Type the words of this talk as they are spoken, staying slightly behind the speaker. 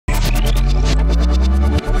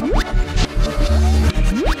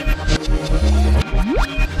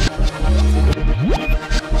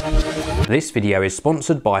This video is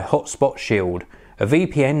sponsored by Hotspot Shield, a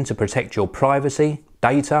VPN to protect your privacy,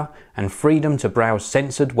 data and freedom to browse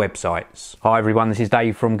censored websites. Hi everyone, this is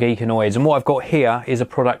Dave from Geekanoids, and what I've got here is a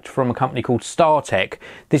product from a company called StarTech.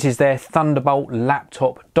 This is their Thunderbolt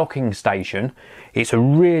laptop docking station. It's a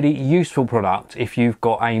really useful product if you've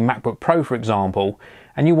got a MacBook Pro, for example,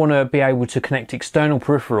 and you want to be able to connect external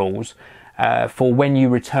peripherals for when you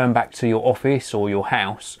return back to your office or your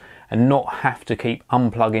house and not have to keep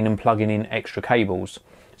unplugging and plugging in extra cables.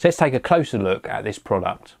 So let's take a closer look at this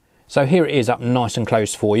product. So here it is up nice and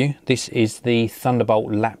close for you. This is the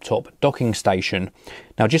Thunderbolt laptop docking station.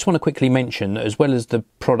 Now I just want to quickly mention that as well as the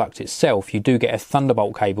product itself, you do get a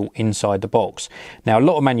Thunderbolt cable inside the box. Now a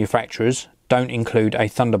lot of manufacturers don't include a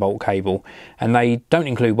Thunderbolt cable, and they don't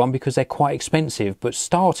include one because they're quite expensive, but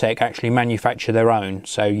StarTech actually manufacture their own,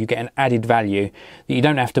 so you get an added value that you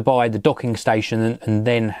don't have to buy the docking station and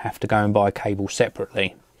then have to go and buy a cable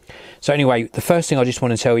separately. So anyway, the first thing I just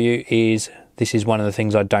want to tell you is this is one of the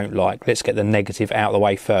things I don't like. Let's get the negative out of the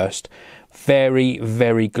way first. Very,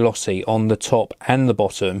 very glossy on the top and the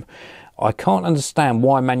bottom. I can't understand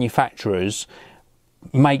why manufacturers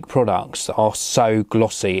make products that are so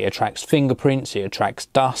glossy. It attracts fingerprints, it attracts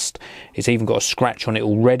dust. It's even got a scratch on it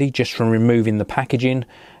already just from removing the packaging.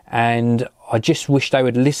 And I just wish they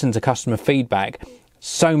would listen to customer feedback.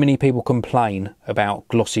 So many people complain about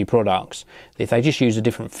glossy products. If they just use a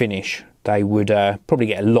different finish, they would probably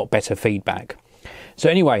get a lot better feedback. So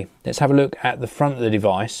anyway, let's have a look at the front of the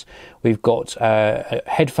device. We've got a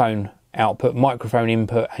headphone output, microphone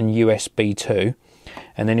input and USB 2.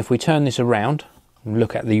 And then if we turn this around and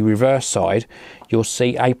look at the reverse side, you'll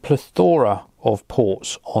see a plethora of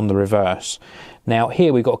ports on the reverse. Now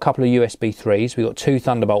here we've got a couple of USB 3s, we've got two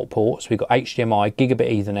Thunderbolt ports, we've got HDMI,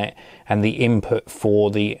 gigabit Ethernet and the input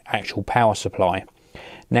for the actual power supply.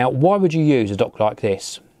 Now why would you use a dock like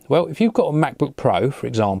this? Well, if you've got a MacBook Pro, for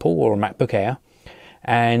example, or a MacBook Air,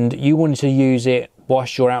 and you wanted to use it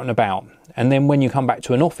whilst you're out and about, and then when you come back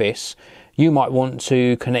to an office, you might want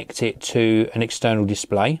to connect it to an external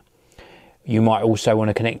display. You might also want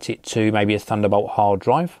to connect it to maybe a Thunderbolt hard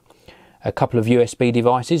drive, a couple of USB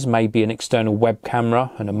devices, maybe an external web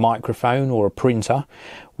camera and a microphone or a printer.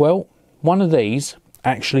 Well, one of these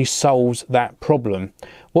actually solves that problem.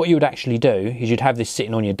 What you would actually do is you'd have this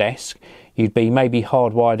sitting on your desk. You'd be maybe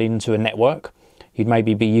hardwired into a network. You'd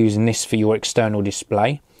maybe be using this for your external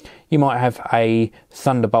display. You might have a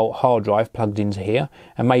Thunderbolt hard drive plugged into here,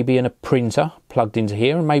 and maybe a printer plugged into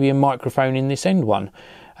here, and maybe a microphone in this end one.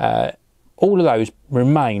 All of those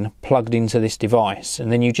remain plugged into this device,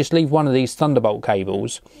 and then you just leave one of these Thunderbolt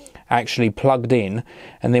cables actually plugged in,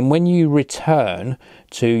 and then when you return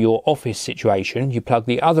to your office situation, you plug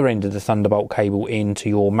the other end of the Thunderbolt cable into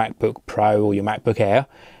your MacBook Pro or your MacBook Air,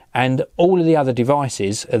 and all of the other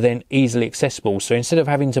devices are then easily accessible. So instead of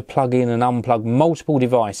having to plug in and unplug multiple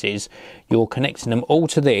devices, you're connecting them all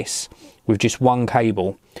to this with just one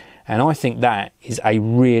cable. And I think that is a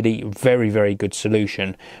really very, very good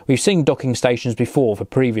solution. We've seen docking stations before for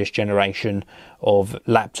previous generation of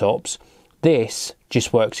laptops. This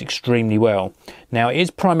just works extremely well. Now it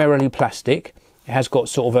is primarily plastic. It has got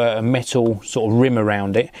sort of a metal sort of rim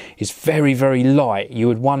around it. It's very, very light. You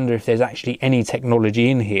would wonder if there's actually any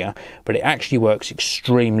technology in here, but it actually works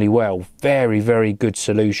extremely well. Very, very good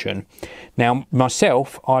solution. Now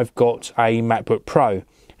myself, I've got a MacBook Pro,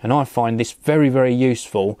 and I find this very, very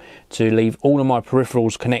useful to leave all of my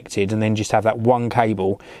peripherals connected and then just have that one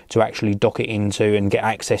cable to actually dock it into and get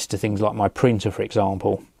access to things like my printer, for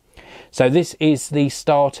example. So this is the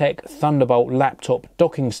StarTech Thunderbolt laptop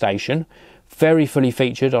docking station. Very fully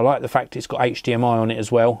featured. I like the fact it's got HDMI on it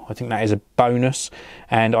as well. I think that is a bonus.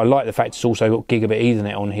 And I like the fact it's also got gigabit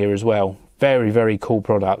Ethernet on here as well. Very, very cool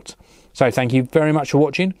product. So thank you very much for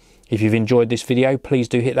watching. If you've enjoyed this video, please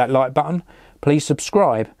do hit that like button. Please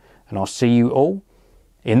subscribe, and I'll see you all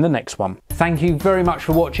in the next one. Thank you very much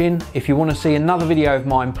for watching. If you want to see another video of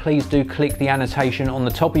mine, please do click the annotation on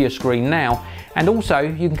the top of your screen now. And also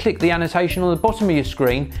you can click the annotation on the bottom of your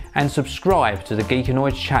screen and subscribe to the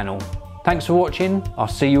Geekanoids channel. Thanks for watching. I'll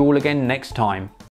see you all again next time.